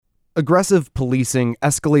Aggressive policing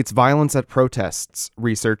escalates violence at protests,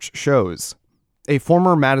 research shows. A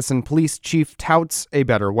former Madison police chief touts a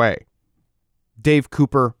better way. Dave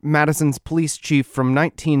Cooper, Madison's police chief from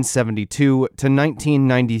 1972 to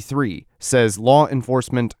 1993, says law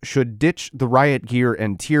enforcement should ditch the riot gear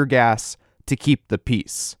and tear gas to keep the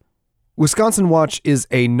peace. Wisconsin Watch is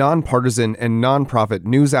a nonpartisan and nonprofit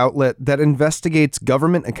news outlet that investigates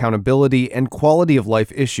government accountability and quality of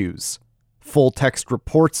life issues. Full-text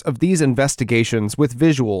reports of these investigations with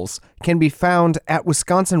visuals can be found at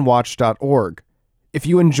wisconsinwatch.org. If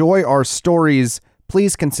you enjoy our stories,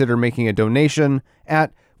 please consider making a donation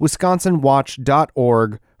at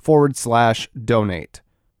wisconsinwatch.org/donate.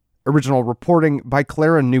 Original reporting by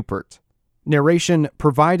Clara Newport. Narration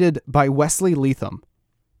provided by Wesley Leatham.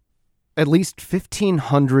 At least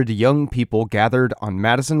 1,500 young people gathered on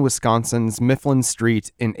Madison, Wisconsin's Mifflin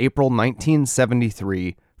Street in April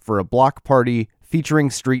 1973 for a block party featuring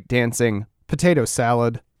street dancing, potato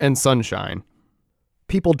salad, and sunshine.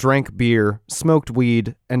 People drank beer, smoked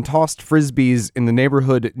weed, and tossed frisbees in the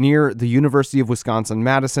neighborhood near the University of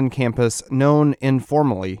Wisconsin-Madison campus known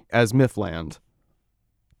informally as Miffland.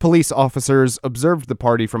 Police officers observed the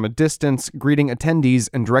party from a distance, greeting attendees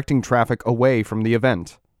and directing traffic away from the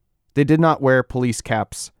event. They did not wear police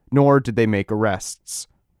caps, nor did they make arrests.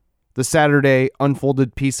 The Saturday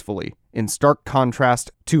unfolded peacefully, in stark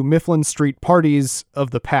contrast to Mifflin Street parties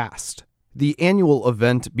of the past. The annual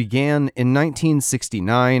event began in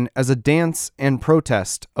 1969 as a dance and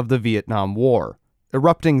protest of the Vietnam War,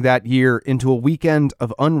 erupting that year into a weekend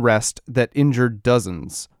of unrest that injured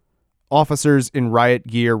dozens. Officers in riot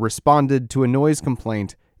gear responded to a noise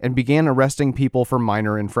complaint and began arresting people for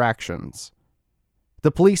minor infractions.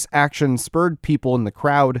 The police action spurred people in the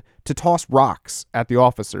crowd to toss rocks at the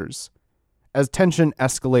officers. As tension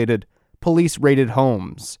escalated, police raided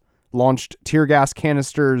homes, launched tear gas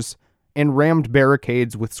canisters, and rammed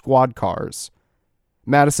barricades with squad cars.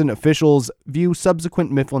 Madison officials view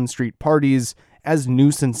subsequent Mifflin Street parties as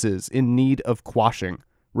nuisances in need of quashing,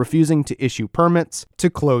 refusing to issue permits to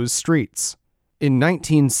close streets. In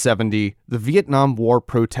 1970, the Vietnam War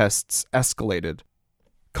protests escalated,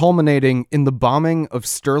 culminating in the bombing of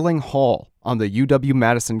Sterling Hall on the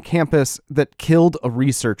UW-Madison campus that killed a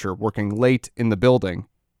researcher working late in the building.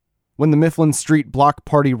 When the Mifflin Street block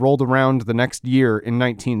party rolled around the next year in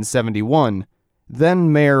 1971,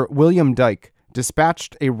 then Mayor William Dyke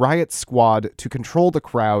dispatched a riot squad to control the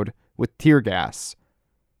crowd with tear gas.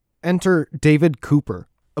 Enter David Cooper,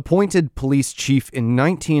 appointed police chief in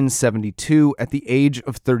 1972 at the age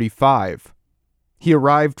of 35. He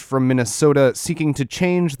arrived from Minnesota seeking to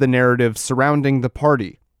change the narrative surrounding the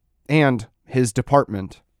party and his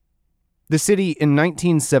department. The city in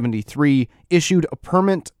 1973 issued a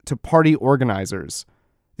permit to party organizers.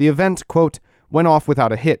 The event, quote, went off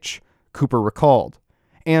without a hitch, Cooper recalled,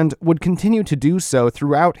 and would continue to do so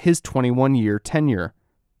throughout his 21-year tenure.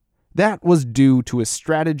 That was due to a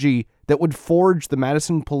strategy that would forge the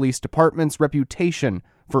Madison Police Department's reputation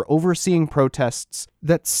for overseeing protests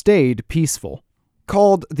that stayed peaceful.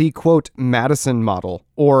 Called the, quote, Madison model,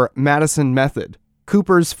 or Madison method,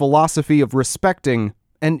 Cooper's philosophy of respecting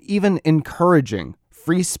and even encouraging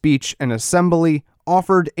free speech and assembly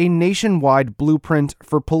offered a nationwide blueprint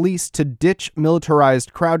for police to ditch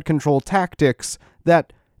militarized crowd control tactics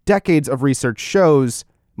that, decades of research shows,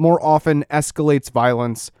 more often escalates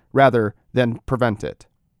violence rather than prevent it.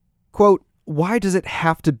 Quote, why does it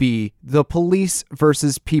have to be the police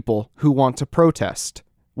versus people who want to protest?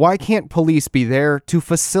 Why can't police be there to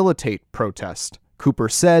facilitate protest? Cooper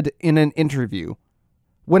said in an interview.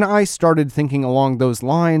 When I started thinking along those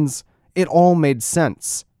lines, it all made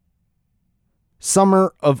sense.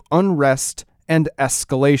 Summer of unrest and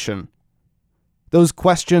escalation. Those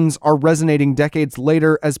questions are resonating decades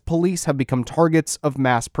later as police have become targets of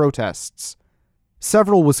mass protests.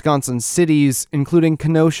 Several Wisconsin cities, including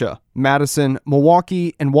Kenosha, Madison,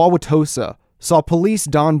 Milwaukee, and Wauwatosa, saw police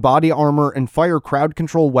don body armor and fire crowd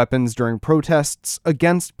control weapons during protests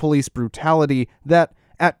against police brutality that,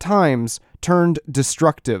 at times, turned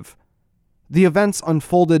destructive. The events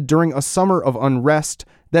unfolded during a summer of unrest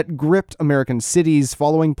that gripped American cities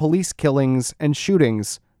following police killings and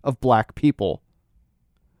shootings of black people.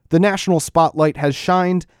 The national spotlight has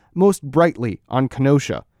shined most brightly on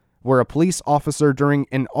Kenosha, where a police officer during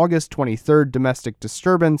an August 23rd domestic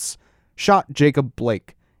disturbance shot Jacob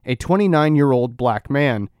Blake, a 29-year-old black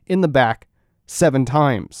man, in the back 7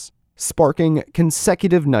 times, sparking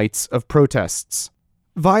consecutive nights of protests.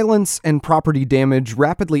 Violence and property damage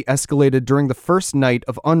rapidly escalated during the first night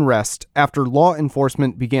of unrest after law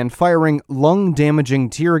enforcement began firing lung-damaging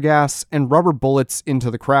tear gas and rubber bullets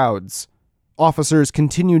into the crowds. Officers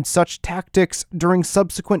continued such tactics during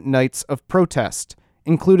subsequent nights of protest,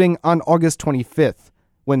 including on August 25th,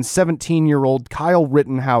 when 17-year-old Kyle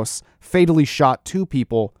Rittenhouse fatally shot 2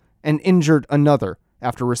 people and injured another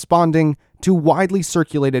after responding to widely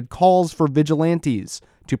circulated calls for vigilantes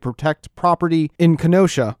to protect property in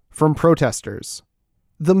Kenosha from protesters.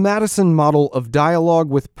 The Madison model of dialogue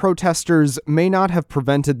with protesters may not have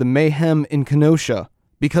prevented the mayhem in Kenosha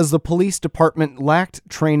because the police department lacked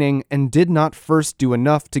training and did not first do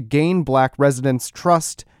enough to gain black residents'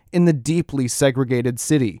 trust in the deeply segregated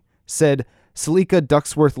city, said Salika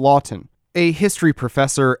Ducksworth-Lawton, a history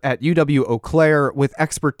professor at UW-Eau Claire with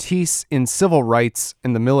expertise in civil rights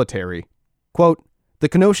and the military. Quote, "The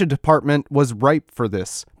Kenosha department was ripe for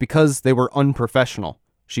this because they were unprofessional,"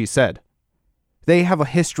 she said. "They have a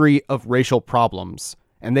history of racial problems,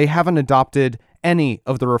 and they haven't adopted any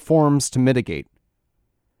of the reforms to mitigate.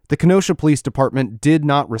 The Kenosha Police Department did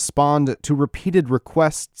not respond to repeated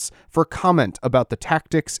requests for comment about the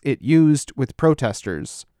tactics it used with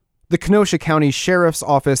protesters. The Kenosha County Sheriff's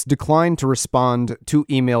Office declined to respond to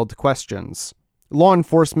emailed questions. Law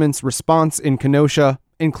enforcement's response in Kenosha,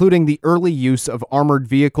 including the early use of armored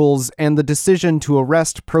vehicles and the decision to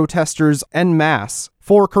arrest protesters en masse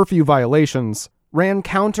for curfew violations, ran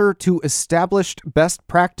counter to established best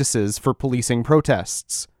practices for policing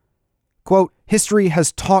protests. Quote, "History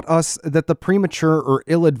has taught us that the premature or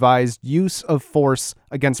ill-advised use of force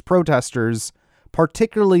against protesters,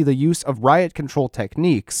 particularly the use of riot control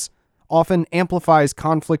techniques, often amplifies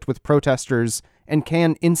conflict with protesters and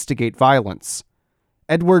can instigate violence."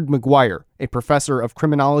 Edward McGuire, a professor of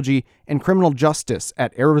criminology and criminal justice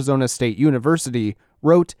at Arizona State University,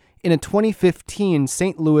 wrote in a 2015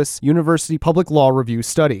 St. Louis University Public Law Review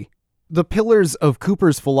study. The pillars of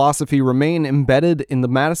Cooper's philosophy remain embedded in the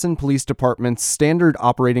Madison Police Department's standard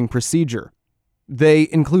operating procedure. They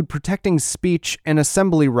include protecting speech and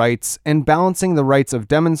assembly rights and balancing the rights of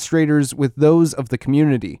demonstrators with those of the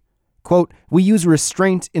community. Quote, "We use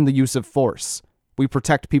restraint in the use of force. We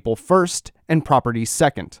protect people first and property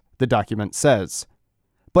second," the document says.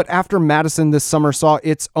 But after Madison this summer saw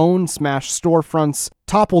its own smashed storefronts,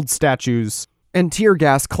 toppled statues, and tear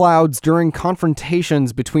gas clouds during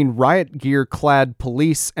confrontations between riot gear-clad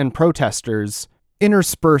police and protesters,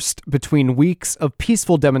 interspersed between weeks of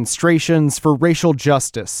peaceful demonstrations for racial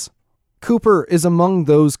justice, Cooper is among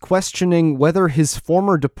those questioning whether his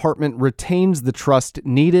former department retains the trust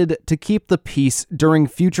needed to keep the peace during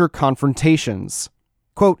future confrontations.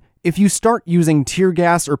 Quote, "If you start using tear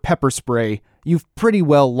gas or pepper spray, you've pretty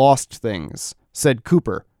well lost things," said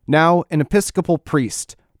Cooper, now an Episcopal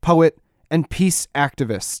priest, poet, and peace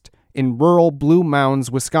activist in rural Blue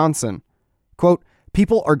Mounds, Wisconsin. Quote,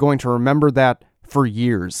 "People are going to remember that for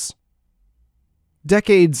years."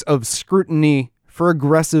 Decades of scrutiny for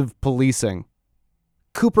aggressive policing.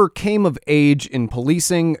 Cooper came of age in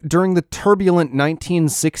policing during the turbulent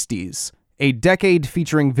 1960s, a decade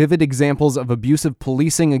featuring vivid examples of abusive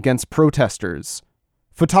policing against protesters.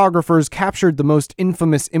 Photographers captured the most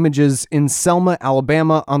infamous images in Selma,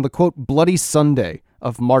 Alabama on the, quote, "Bloody Sunday"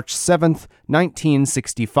 of March 7th,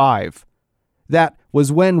 1965. That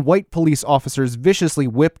was when white police officers viciously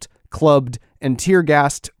whipped, clubbed, and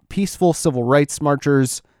tear-gassed peaceful civil rights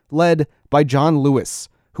marchers led by John Lewis,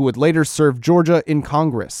 who would later serve Georgia in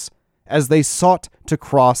Congress, as they sought to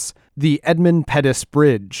cross the Edmund Pettus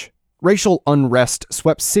Bridge. Racial unrest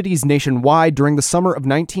swept cities nationwide during the summer of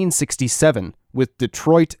 1967, with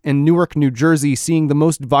Detroit and Newark, New Jersey seeing the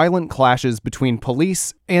most violent clashes between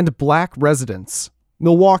police and black residents.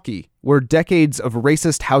 Milwaukee, where decades of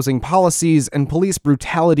racist housing policies and police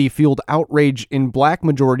brutality fueled outrage in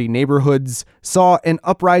black-majority neighborhoods, saw an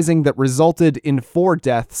uprising that resulted in 4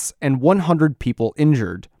 deaths and 100 people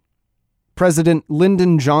injured. President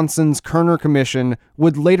Lyndon Johnson's Kerner Commission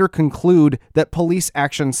would later conclude that police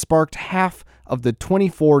action sparked half of the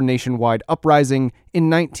 24 nationwide uprising in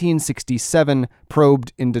 1967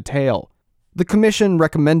 probed in detail. The commission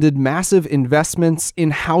recommended massive investments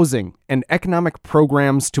in housing and economic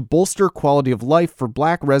programs to bolster quality of life for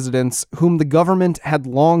black residents whom the government had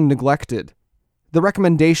long neglected. The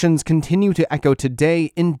recommendations continue to echo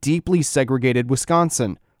today in deeply segregated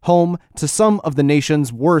Wisconsin, home to some of the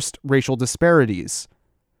nation's worst racial disparities.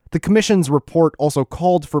 The commission's report also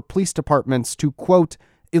called for police departments to, quote,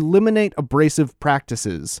 "eliminate abrasive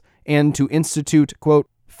practices and to institute, quote,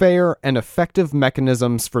 fair and effective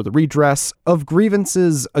mechanisms for the redress of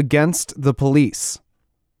grievances against the police."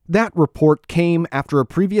 That report came after a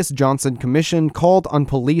previous Johnson commission called on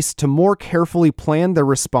police to more carefully plan their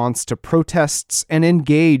response to protests and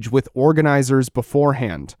engage with organizers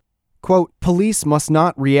beforehand. Quote, "Police must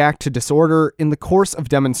not react to disorder in the course of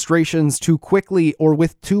demonstrations too quickly or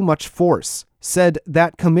with too much force," said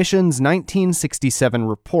that commission's 1967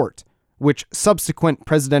 report, which subsequent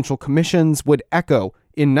presidential commissions would echo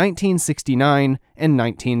in 1969 and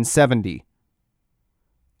 1970.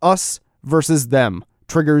 Us versus them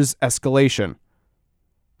triggers escalation.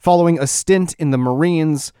 Following a stint in the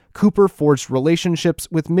Marines, Cooper forged relationships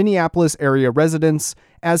with Minneapolis area residents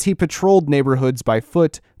as he patrolled neighborhoods by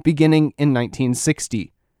foot beginning in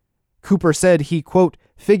 1960. Cooper said he, quote,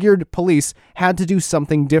 "figured police had to do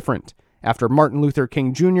something different after Martin Luther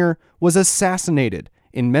King Jr. was assassinated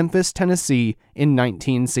in Memphis, Tennessee in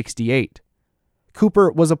 1968.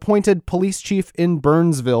 Cooper was appointed police chief in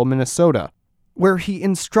Burnsville, Minnesota, where he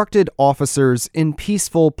instructed officers in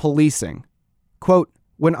peaceful policing. Quote,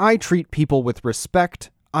 "When I treat people with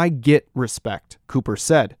respect, I get respect," Cooper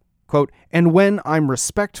said. Quote, "And when I'm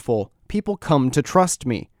respectful, people come to trust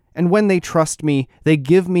me. And when they trust me, they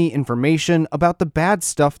give me information about the bad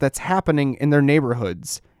stuff that's happening in their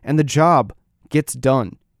neighborhoods, and the job gets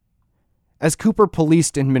done." As Cooper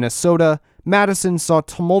policed in Minnesota, Madison saw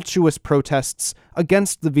tumultuous protests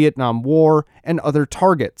against the Vietnam War and other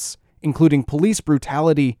targets, including police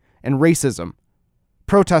brutality and racism.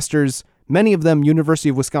 Protesters, many of them University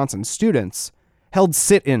of Wisconsin students, held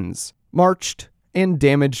sit-ins, marched, and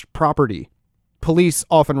damaged property. Police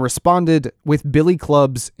often responded with billy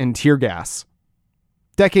clubs and tear gas.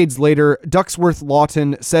 Decades later, Ducksworth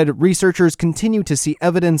Lawton said researchers continue to see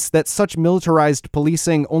evidence that such militarized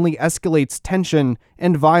policing only escalates tension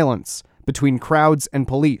and violence between crowds and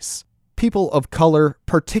police. People of color,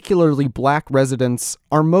 particularly black residents,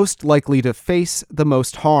 are most likely to face the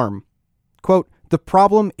most harm. Quote, "The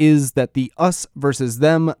problem is that the us versus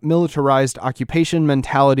them militarized occupation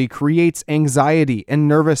mentality creates anxiety and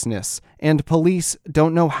nervousness, and police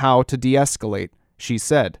don't know how to de-escalate," she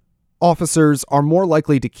said. Officers are more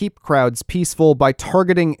likely to keep crowds peaceful by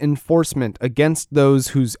targeting enforcement against those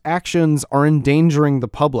whose actions are endangering the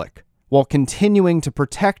public, while continuing to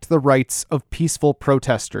protect the rights of peaceful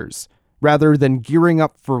protesters, rather than gearing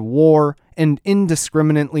up for war and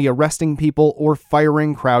indiscriminately arresting people or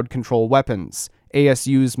firing crowd control weapons,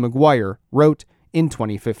 ASU's McGuire wrote in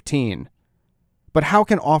 2015. But how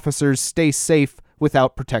can officers stay safe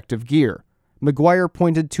without protective gear? McGuire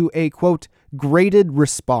pointed to a, quote, "graded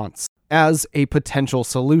response" as a potential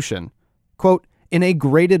solution. Quote, "In a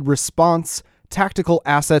graded response, tactical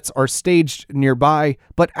assets are staged nearby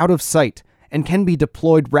but out of sight and can be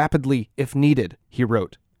deployed rapidly if needed," he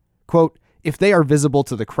wrote. Quote, "If they are visible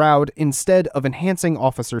to the crowd, instead of enhancing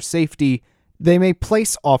officer safety, they may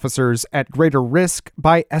place officers at greater risk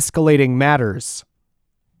by escalating matters."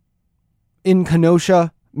 In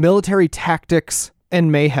Kenosha, military tactics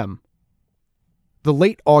and mayhem. The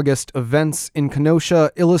late August events in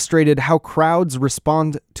Kenosha illustrated how crowds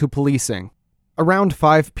respond to policing. Around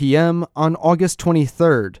 5 p.m. on August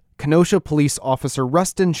 23rd, Kenosha police officer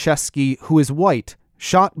Rustin Shesky, who is white,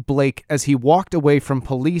 shot Blake as he walked away from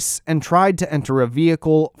police and tried to enter a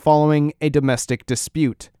vehicle following a domestic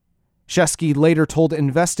dispute. Shesky later told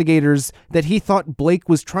investigators that he thought Blake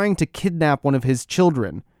was trying to kidnap one of his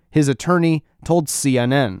children, his attorney told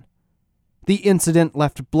CNN. The incident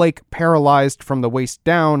left Blake paralyzed from the waist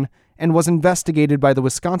down and was investigated by the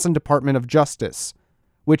Wisconsin Department of Justice,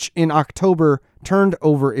 which in October turned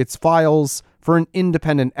over its files for an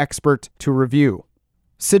independent expert to review.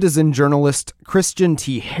 Citizen journalist Christian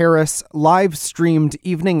T. Harris live-streamed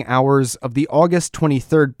evening hours of the August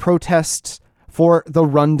 23rd protests for The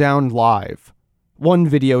Rundown Live. One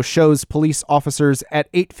video shows police officers at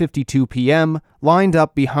 8:52 p.m. lined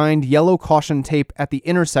up behind yellow caution tape at the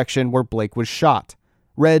intersection where Blake was shot,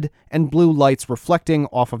 red and blue lights reflecting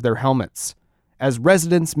off of their helmets, as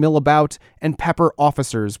residents mill about and pepper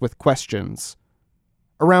officers with questions.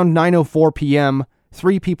 Around 9:04 p.m.,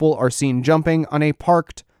 3 people are seen jumping on a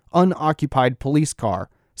parked, unoccupied police car,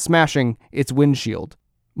 smashing its windshield.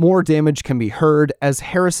 More damage can be heard as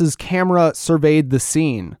Harris's camera surveyed the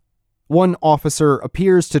scene. One officer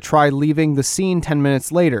appears to try leaving the scene 10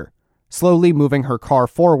 minutes later, slowly moving her car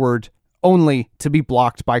forward, only to be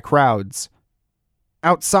blocked by crowds.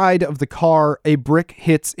 Outside of the car, a brick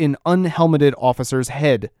hits an unhelmeted officer's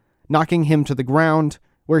head, knocking him to the ground,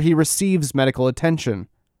 where he receives medical attention.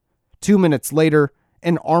 2 minutes later,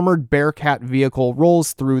 an armored Bearcat vehicle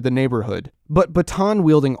rolls through the neighborhood, but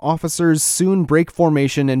baton-wielding officers soon break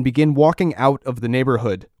formation and begin walking out of the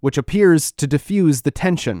neighborhood, which appears to diffuse the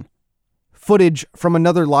tension. Footage from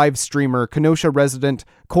another live streamer, Kenosha resident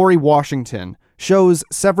Corey Washington, shows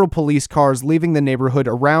several police cars leaving the neighborhood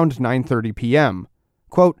around 9:30 p.m.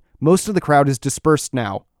 Quote, "Most of the crowd is dispersed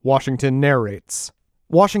now," Washington narrates.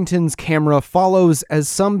 Washington's camera follows as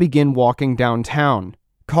some begin walking downtown.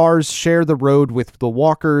 Cars share the road with the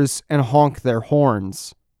walkers and honk their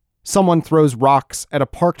horns. Someone throws rocks at a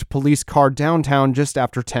parked police car downtown just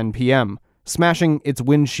after 10 p.m., smashing its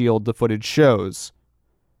windshield, the footage shows.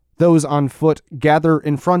 Those on foot gather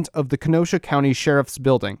in front of the Kenosha County Sheriff's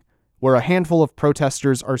Building, where a handful of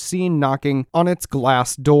protesters are seen knocking on its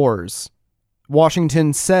glass doors.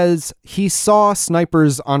 Washington says he saw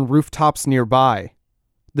snipers on rooftops nearby.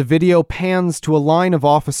 The video pans to a line of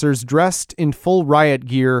officers dressed in full riot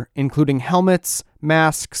gear, including helmets,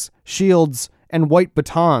 masks, shields, and white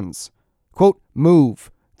batons. Quote, "Move,"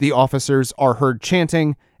 the officers are heard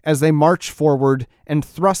chanting as they march forward and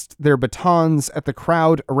thrust their batons at the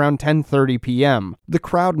crowd around 10:30 p.m. The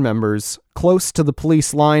crowd members, close to the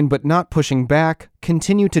police line but not pushing back,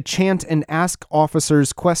 continue to chant and ask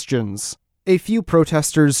officers questions. A few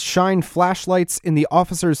protesters shine flashlights in the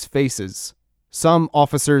officers' faces. Some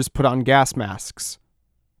officers put on gas masks.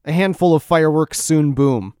 A handful of fireworks soon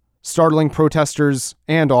boom, startling protesters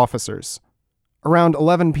and officers. Around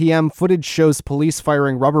 11 p.m., footage shows police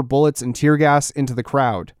firing rubber bullets and tear gas into the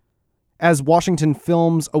crowd. As Washington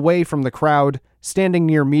films away from the crowd, standing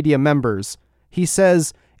near media members, he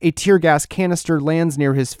says a tear gas canister lands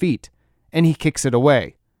near his feet, and he kicks it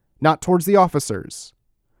away, not towards the officers.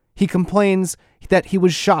 He complains that he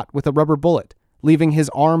was shot with a rubber bullet, leaving his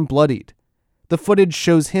arm bloodied. The footage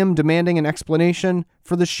shows him demanding an explanation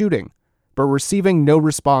for the shooting, but receiving no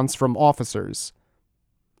response from officers.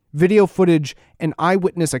 Video footage and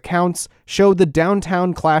eyewitness accounts show the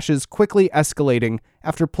downtown clashes quickly escalating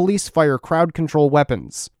after police fire crowd control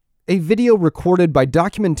weapons. A video recorded by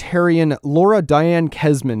documentarian Laura Diane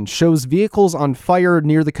Kesman shows vehicles on fire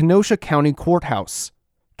near the Kenosha County Courthouse.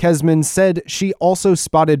 Kesman said she also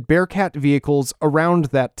spotted Bearcat vehicles around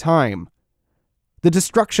that time. The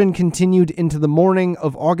destruction continued into the morning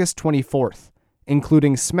of August 24th,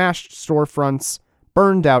 including smashed storefronts,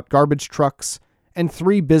 burned-out garbage trucks, and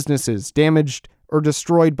 3 businesses damaged or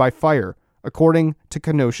destroyed by fire, according to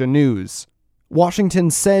Kenosha News.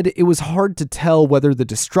 Washington said it was hard to tell whether the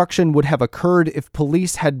destruction would have occurred if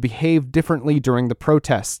police had behaved differently during the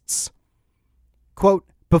protests. Quote,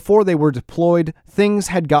 "Before they were deployed, things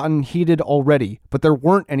had gotten heated already, but there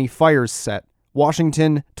weren't any fires set,"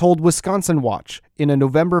 Washington told Wisconsin Watch in a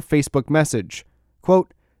November Facebook message.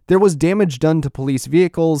 Quote, "There was damage done to police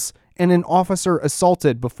vehicles and an officer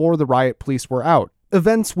assaulted before the riot police were out.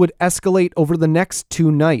 Events would escalate over the next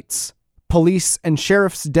 2 nights. Police and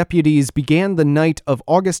sheriff's deputies began the night of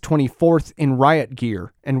August 24th in riot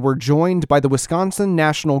gear and were joined by the Wisconsin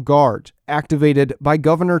National Guard, activated by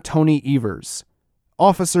Governor Tony Evers.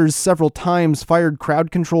 Officers several times fired crowd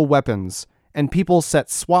control weapons, and people set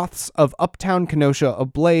swaths of uptown Kenosha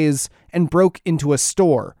ablaze and broke into a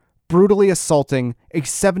store, brutally assaulting a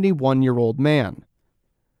 71-year-old man.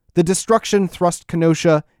 The destruction thrust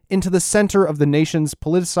Kenosha into the center of the nation's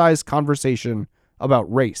politicized conversation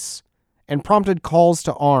about race, and prompted calls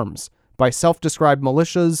to arms by self-described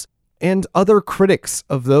militias and other critics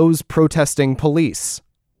of those protesting police.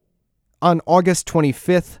 On August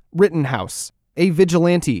 25th, Rittenhouse, a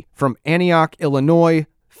vigilante from Antioch, Illinois,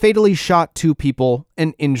 fatally shot 2 people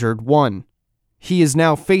and injured 1. He is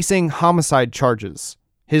now facing homicide charges.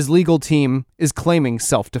 His legal team is claiming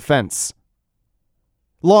self-defense.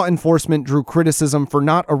 Law enforcement drew criticism for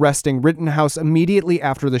not arresting Rittenhouse immediately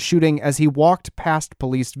after the shooting as he walked past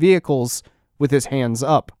police vehicles with his hands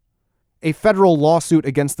up. A federal lawsuit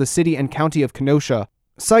against the city and county of Kenosha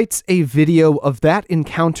cites a video of that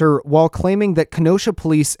encounter while claiming that Kenosha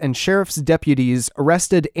police and sheriff's deputies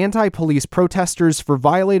arrested anti-police protesters for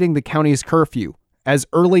violating the county's curfew as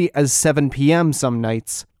early as 7 p.m. some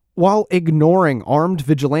nights, while ignoring armed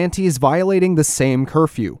vigilantes violating the same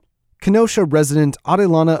curfew. Kenosha resident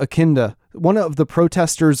Adelana Akinda, one of the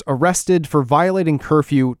protesters arrested for violating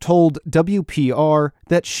curfew, told WPR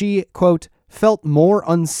that she, quote, "felt more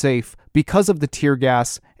unsafe because of the tear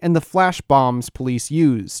gas and the flash bombs police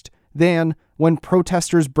used than when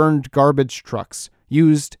protesters burned garbage trucks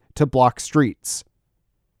used to block streets."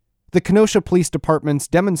 The Kenosha Police Department's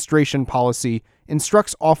demonstration policy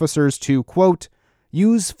instructs officers to, quote,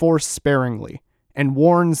 "use force sparingly," and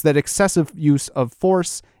warns that excessive use of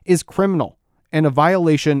force is criminal and a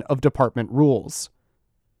violation of department rules.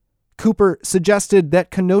 Cooper suggested that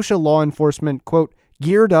Kenosha law enforcement, quote,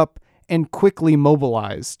 "geared up and quickly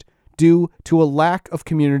mobilized due to a lack of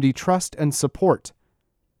community trust and support."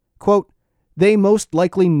 Quote, "They most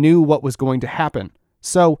likely knew what was going to happen,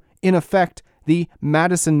 so, in effect, the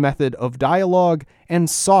Madison method of dialogue and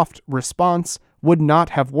soft response would not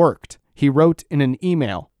have worked," he wrote in an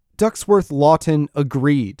email. Duxworth Lawton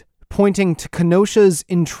agreed, pointing to Kenosha's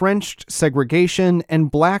entrenched segregation and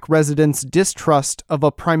black residents' distrust of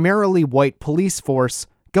a primarily white police force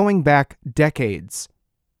going back decades.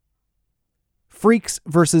 Freaks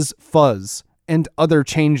versus fuzz and other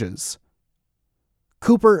changes.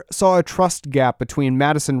 Cooper saw a trust gap between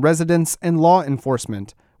Madison residents and law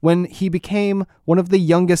enforcement when he became one of the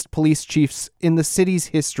youngest police chiefs in the city's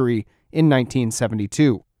history in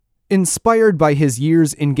 1972. Inspired by his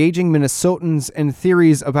years engaging Minnesotans and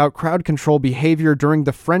theories about crowd control behavior during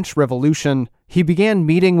the French Revolution, he began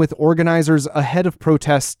meeting with organizers ahead of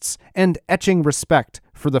protests and etching respect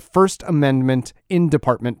for the First Amendment in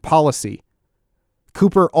department policy.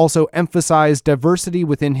 Cooper also emphasized diversity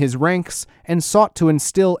within his ranks and sought to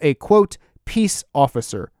instill a, quote, peace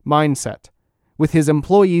officer mindset, with his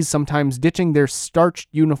employees sometimes ditching their starched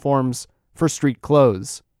uniforms for street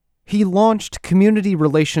clothes. He launched community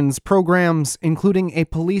relations programs, including a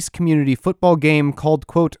police community football game called,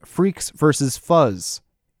 quote, Freaks vs. Fuzz.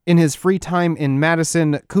 In his free time in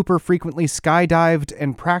Madison, Cooper frequently skydived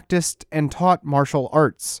and practiced and taught martial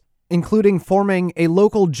arts, including forming a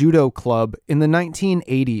local judo club in the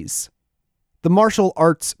 1980s. The martial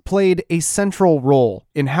arts played a central role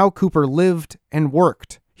in how Cooper lived and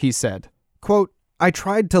worked, he said. Quote, I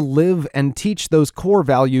tried to live and teach those core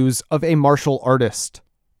values of a martial artist.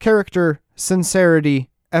 Character, sincerity,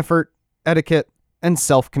 effort, etiquette, and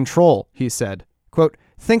self-control, he said. Quote,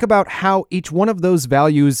 think about how each one of those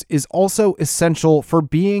values is also essential for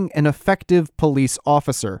being an effective police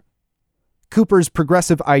officer. Cooper's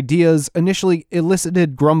progressive ideas initially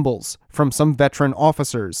elicited grumbles from some veteran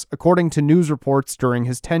officers, according to news reports during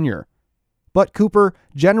his tenure. But Cooper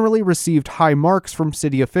generally received high marks from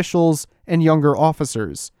city officials and younger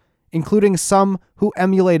officers, including some who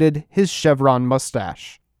emulated his chevron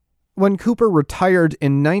mustache. When Cooper retired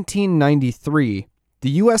in 1993, the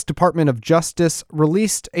U.S. Department of Justice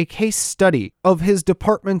released a case study of his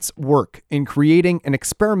department's work in creating an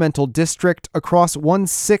experimental district across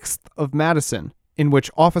 1/6 of Madison, in which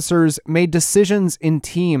officers made decisions in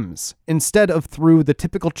teams instead of through the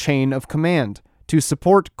typical chain of command to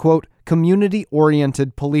support, quote,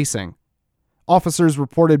 community-oriented policing. Officers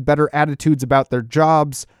reported better attitudes about their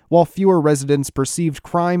jobs, while fewer residents perceived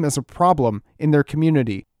crime as a problem in their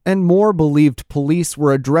community, and more believed police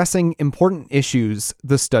were addressing important issues,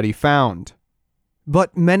 the study found.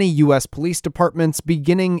 But many U.S. police departments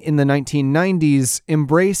beginning in the 1990s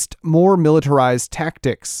embraced more militarized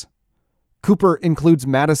tactics. Cooper includes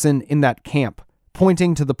Madison in that camp,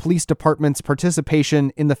 pointing to the police department's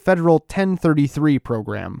participation in the federal 1033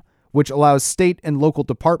 program, which allows state and local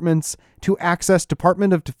departments to access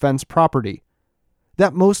Department of Defense property.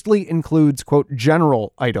 That mostly includes, quote,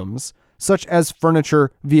 general items, such as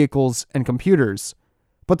furniture, vehicles, and computers.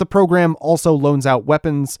 But the program also loans out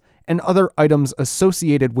weapons and other items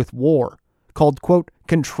associated with war, called, quote,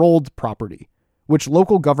 controlled property, which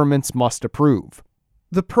local governments must approve.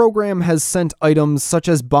 The program has sent items such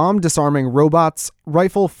as bomb-disarming robots,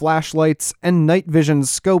 rifle flashlights, and night vision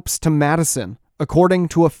scopes to Madison, according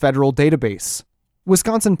to a federal database.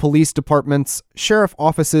 Wisconsin police departments, sheriff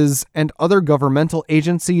offices, and other governmental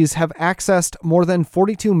agencies have accessed more than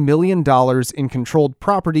 $42 million in controlled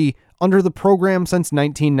property under the program since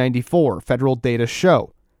 1994, federal data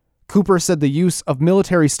show. Cooper said the use of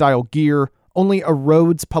military-style gear only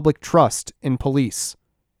erodes public trust in police.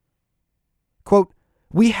 Quote,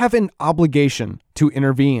 we have an obligation to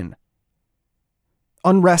intervene.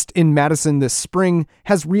 Unrest in Madison this spring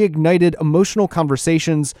has reignited emotional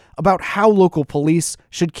conversations about how local police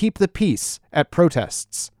should keep the peace at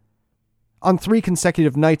protests. On 3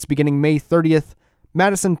 consecutive nights beginning May 30th,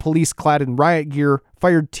 Madison police clad in riot gear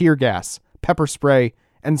fired tear gas, pepper spray,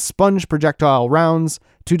 and sponge projectile rounds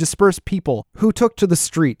to disperse people who took to the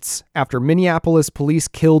streets after Minneapolis police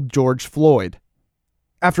killed George Floyd.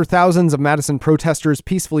 After thousands of Madison protesters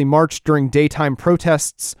peacefully marched during daytime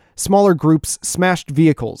protests, smaller groups smashed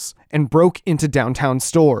vehicles and broke into downtown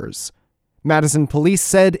stores. Madison police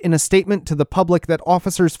said in a statement to the public that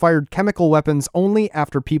officers fired chemical weapons only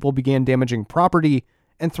after people began damaging property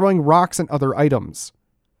and throwing rocks and other items.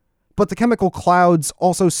 But the chemical clouds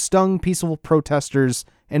also stung peaceful protesters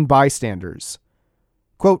and bystanders.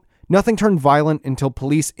 Quote, nothing turned violent until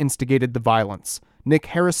police instigated the violence. Nick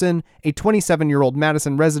Harrison, a 27-year-old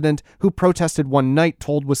Madison resident who protested one night,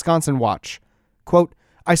 told Wisconsin Watch, quote,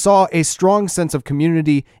 I saw a strong sense of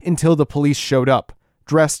community until the police showed up,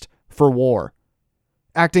 dressed for war.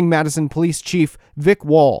 Acting Madison Police Chief Vic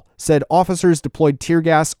Wall said officers deployed tear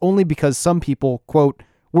gas only because some people, quote,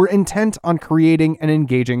 were intent on creating and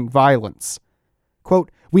engaging violence.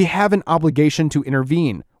 Quote, we have an obligation to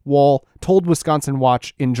intervene, Wall told Wisconsin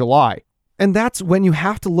Watch in July. And that's when you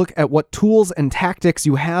have to look at what tools and tactics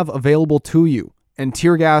you have available to you, and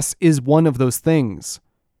tear gas is one of those things.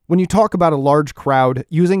 When you talk about a large crowd,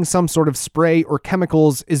 using some sort of spray or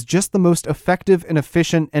chemicals is just the most effective and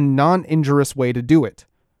efficient and non-injurious way to do it.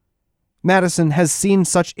 Madison has seen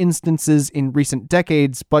such instances in recent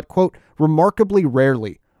decades, but, quote, remarkably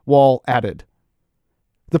rarely, Wall added.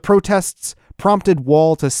 The protests prompted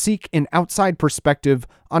Wall to seek an outside perspective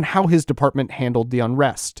on how his department handled the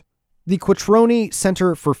unrest. The Quattroni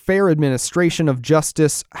Center for Fair Administration of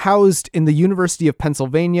Justice, housed in the University of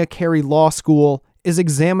Pennsylvania Carey Law School, is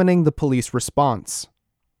examining the police response.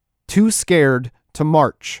 Too scared to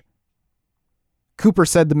march. Cooper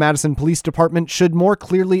said the Madison Police Department should more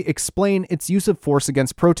clearly explain its use of force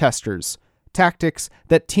against protesters, tactics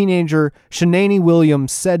that teenager Shanani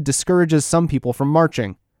Williams said discourages some people from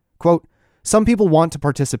marching. Quote, some people want to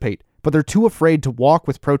participate, but they're too afraid to walk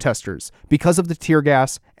with protesters because of the tear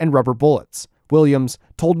gas and rubber bullets, Williams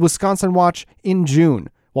told Wisconsin Watch in June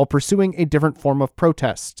while pursuing a different form of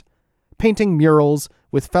protest, painting murals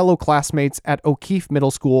with fellow classmates at O'Keefe Middle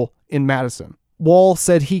School in Madison. Wall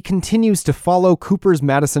said he continues to follow Cooper's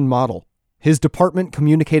Madison model. His department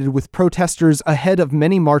communicated with protesters ahead of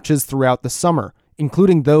many marches throughout the summer,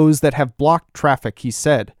 including those that have blocked traffic, he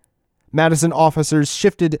said. Madison officers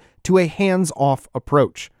shifted to a hands-off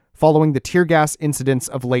approach, following the tear gas incidents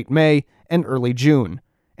of late May and early June,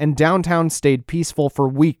 and downtown stayed peaceful for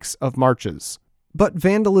weeks of marches. But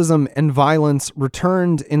vandalism and violence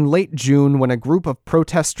returned in late June when a group of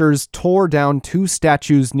protesters tore down 2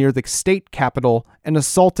 statues near the state capitol and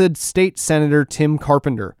assaulted State Senator Tim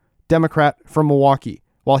Carpenter, Democrat from Milwaukee,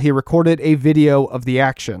 while he recorded a video of the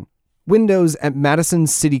action. Windows at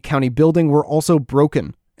Madison's City County building were also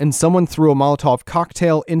broken, and someone threw a Molotov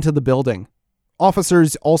cocktail into the building.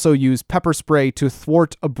 Officers also used pepper spray to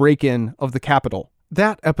thwart a break-in of the Capitol.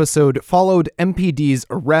 That episode followed MPD's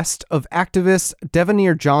arrest of activist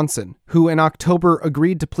Devanir Johnson, who in October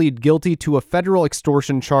agreed to plead guilty to a federal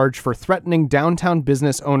extortion charge for threatening downtown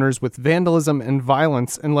business owners with vandalism and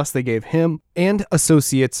violence unless they gave him and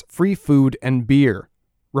associates free food and beer.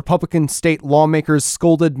 Republican state lawmakers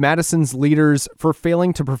scolded Madison's leaders for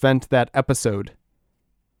failing to prevent that episode.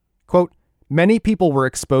 Quote, many people were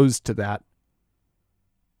exposed to that.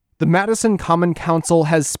 The Madison Common Council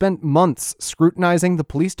has spent months scrutinizing the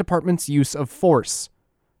police department's use of force.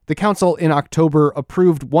 The council in October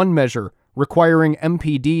approved one measure requiring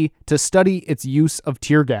MPD to study its use of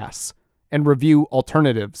tear gas and review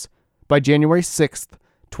alternatives by January 6,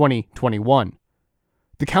 2021.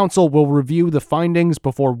 The council will review the findings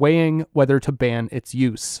before weighing whether to ban its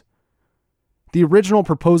use. The original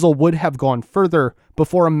proposal would have gone further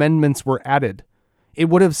before amendments were added. It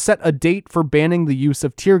would have set a date for banning the use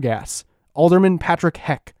of tear gas. Alderman Patrick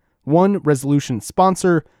Heck, one resolution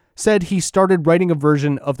sponsor, said he started writing a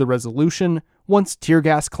version of the resolution once tear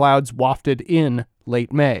gas clouds wafted in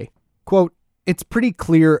late May. Quote, it's pretty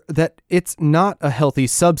clear that it's not a healthy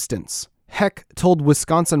substance, Heck told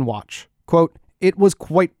Wisconsin Watch. Quote, it was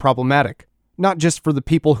quite problematic, not just for the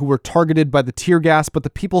people who were targeted by the tear gas, but the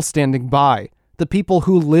people standing by, the people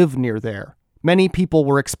who live near there. Many people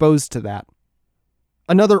were exposed to that.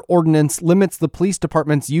 Another ordinance limits the police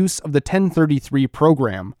department's use of the 1033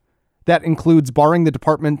 program. That includes barring the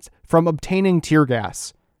department from obtaining tear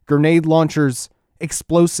gas, grenade launchers,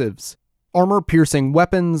 explosives, armor-piercing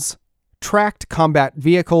weapons, tracked combat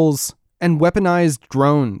vehicles, and weaponized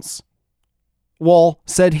drones. Wall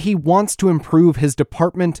said he wants to improve his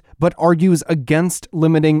department, but argues against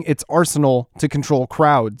limiting its arsenal to control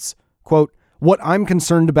crowds. Quote, what I'm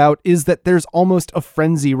concerned about is that there's almost a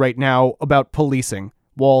frenzy right now about policing,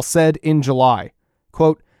 Wall said in July.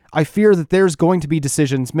 Quote, I fear that there's going to be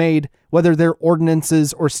decisions made, whether they're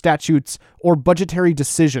ordinances or statutes or budgetary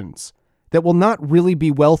decisions, that will not really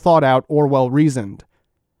be well thought out or well reasoned.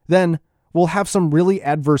 Then we'll have some really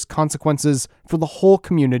adverse consequences for the whole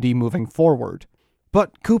community moving forward.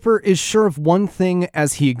 But Cooper is sure of one thing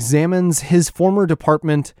as he examines his former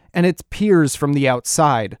department and its peers from the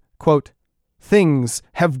outside. Quote, things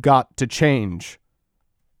have got to change.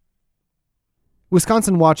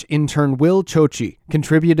 Wisconsin Watch intern Will Chochi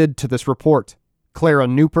contributed to this report. Clara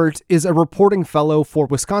Newport is a reporting fellow for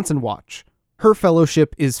Wisconsin Watch. Her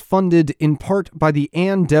fellowship is funded in part by the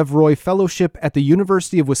Ann Devroy Fellowship at the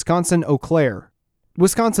University of Wisconsin-Eau Claire.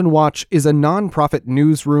 Wisconsin Watch is a nonprofit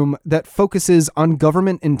newsroom that focuses on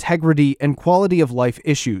government integrity and quality of life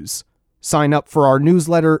issues. Sign up for our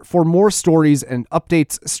newsletter for more stories and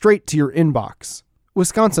updates straight to your inbox.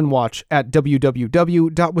 Wisconsin Watch at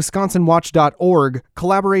www.wisconsinwatch.org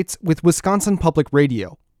collaborates with Wisconsin Public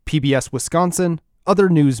Radio, PBS Wisconsin, other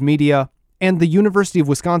news media, and the University of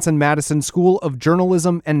Wisconsin-Madison School of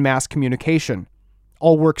Journalism and Mass Communication.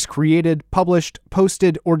 All works created, published,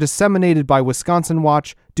 posted, or disseminated by Wisconsin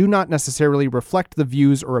Watch do not necessarily reflect the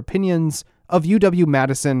views or opinions of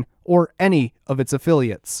UW-Madison or any of its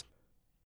affiliates.